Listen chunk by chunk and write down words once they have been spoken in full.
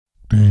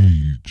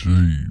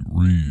Deejay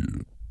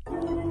Red.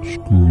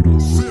 Screwed up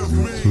with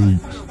your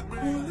takes.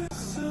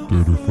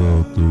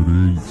 35,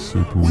 38,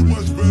 separate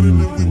the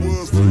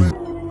good from the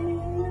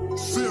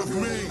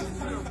fake.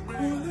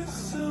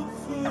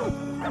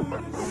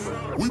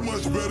 We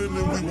much better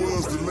than we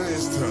was the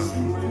last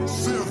time.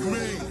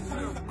 Self-made.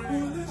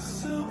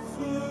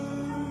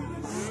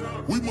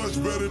 We much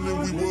better than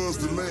we was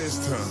the last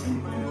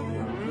time.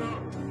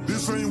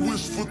 This ain't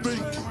wishful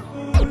thinking.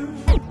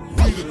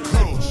 We the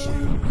culture.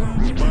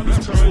 By the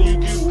time you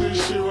get this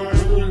shit right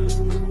here,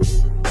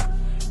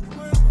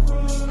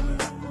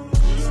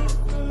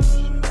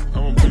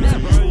 I'ma be the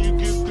time you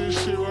get this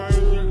shit right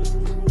here.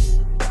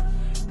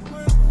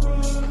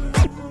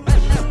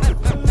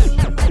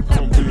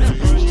 I'ma be the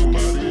first to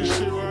buy this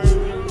shit right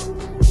here.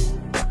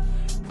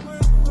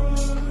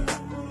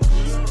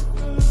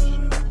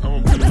 I'ma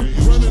be the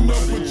running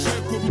up a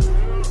check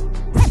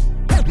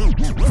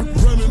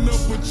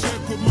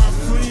with my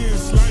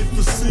friends, life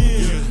for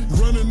sin.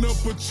 Running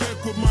up a check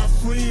with my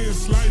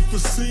friends, life for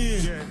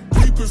sin.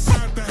 Deep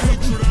inside the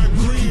hatred I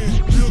grin,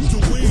 built to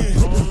win.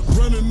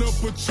 Running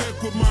up a check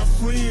with my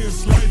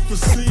friends, life for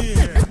sin.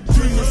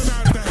 Deep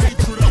inside the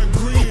hatred I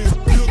grin,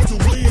 built to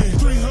win.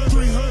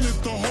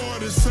 300 the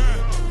hardest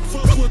side,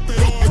 fuck what they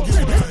argue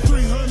about.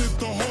 300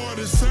 the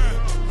hardest side,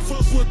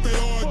 fuck what they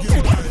argue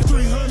about.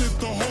 300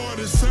 the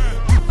hardest side,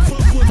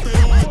 fuck what they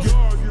argue.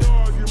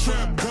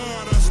 Trap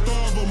God, I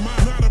starve them out.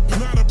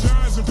 Not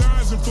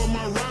apologizing for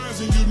my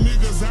rising, you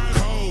niggas I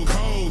cold.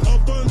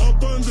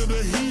 Up under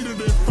the heat of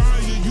that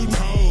fire, you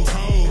know.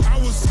 I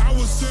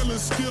was selling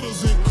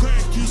Skittles and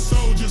crack, you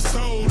sold your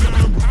soul.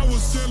 Now I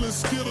was selling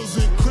Skittles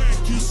and crack,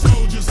 you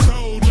sold your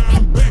soul. Now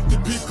I'm back to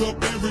pick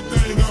up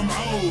everything I'm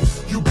owed.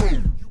 You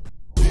broke.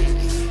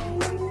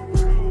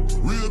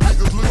 Real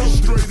niggas looking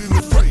straight in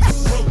the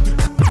face. Broke the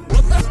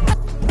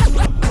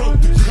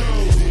code.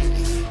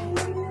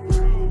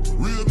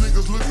 Real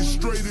niggas looking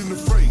straight in the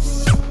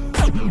face.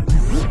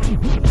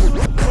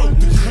 Broke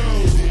the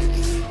code.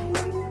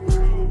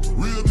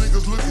 Real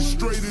niggas looking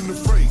straight in the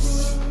face.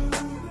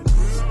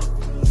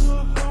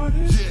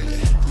 Yeah.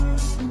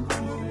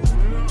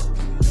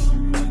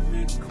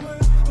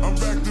 I'm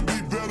back to be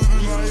better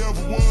than I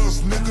ever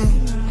was, nigga.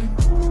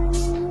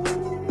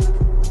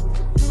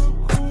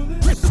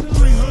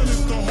 300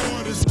 the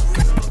hardest.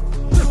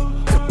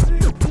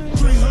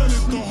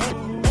 300 the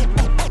hardest.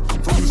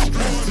 From the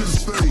streets to the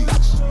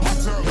stage.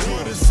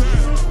 Hardest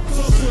side.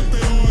 Fuck what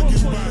they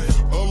argue about.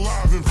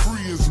 Alive and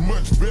free is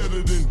much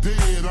better than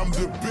dead. I'm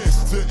the best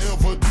to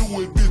ever do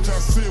it, bitch. I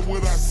said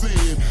what I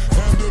said.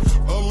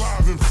 And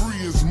alive and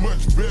free is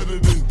much better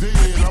than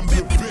dead. I'm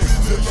the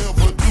best to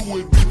ever do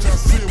it, bitch. I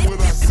said what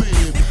I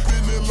said.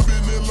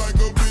 Been there like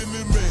a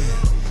Benny man.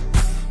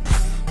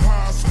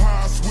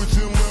 High,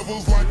 switching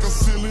levels like a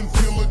ceiling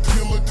killer.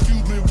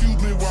 Excuse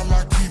me while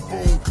I keep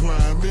on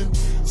climbing.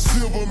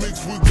 Silver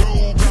mixed with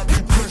gold, got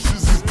me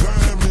precious as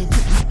diamond.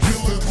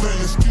 Killer thing,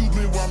 excuse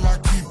me while I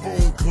keep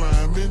on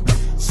climbing.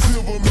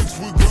 Silver mixed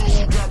with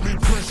gold, got me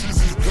precious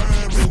as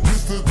diamond.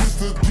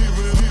 Mr.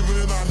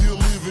 Giving, out here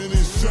living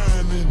and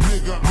shining.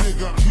 Nigga,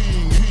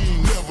 king,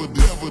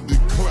 never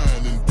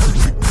declining.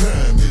 Perfect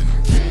timing.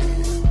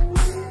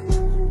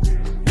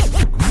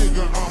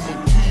 Nigga, I'm a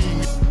king.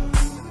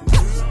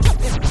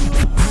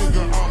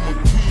 Nigga, I'm a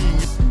king.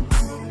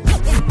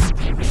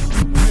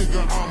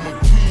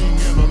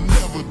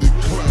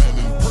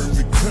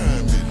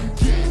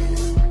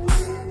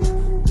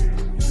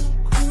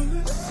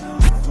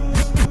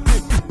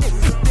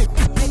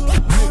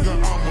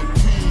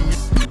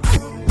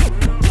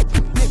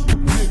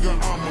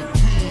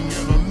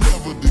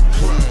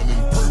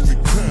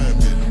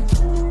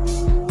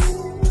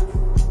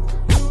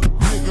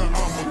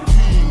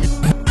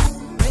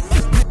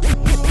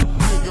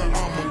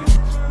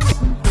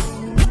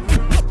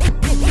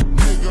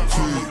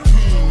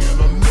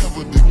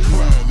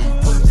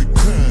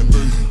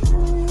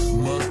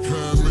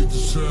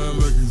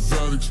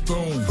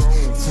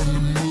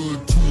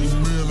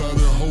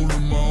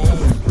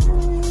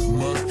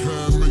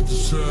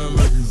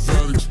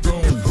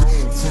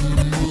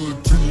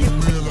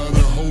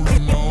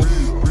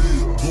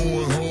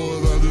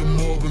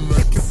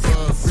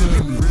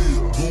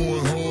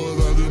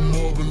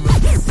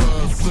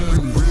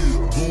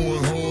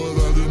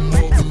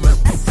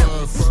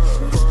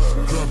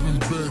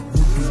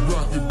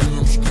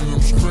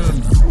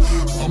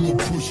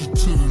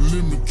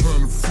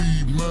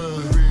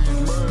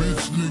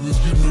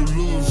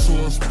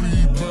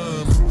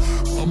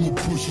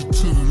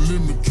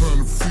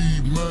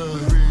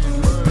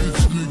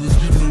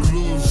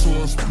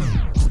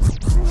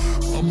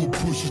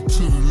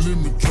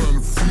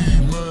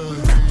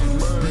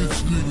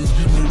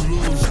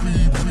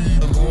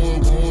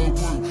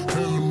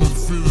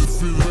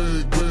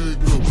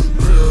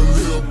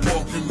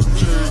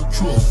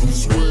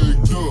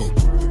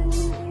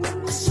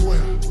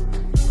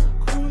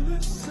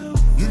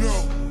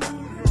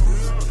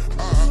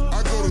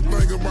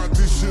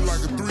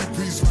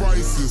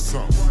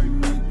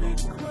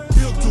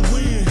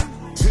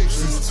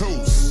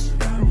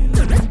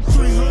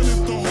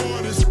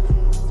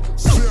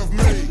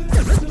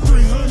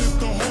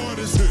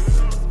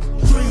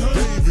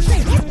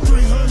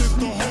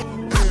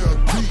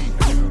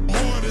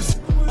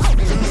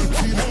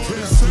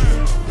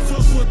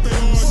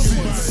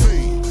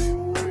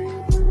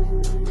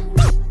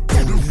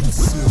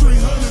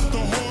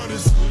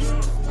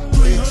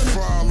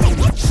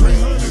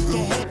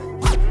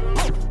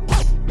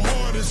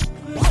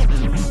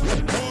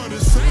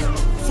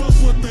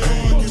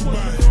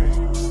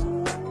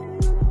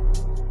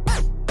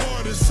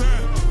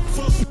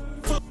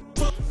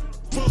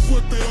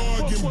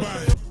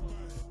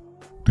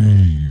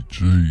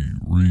 J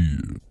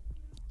Red.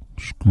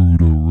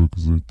 Screwed up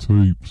records and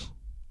tapes.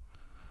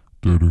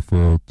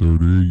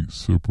 3538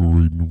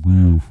 separating the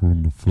real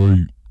from the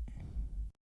fake.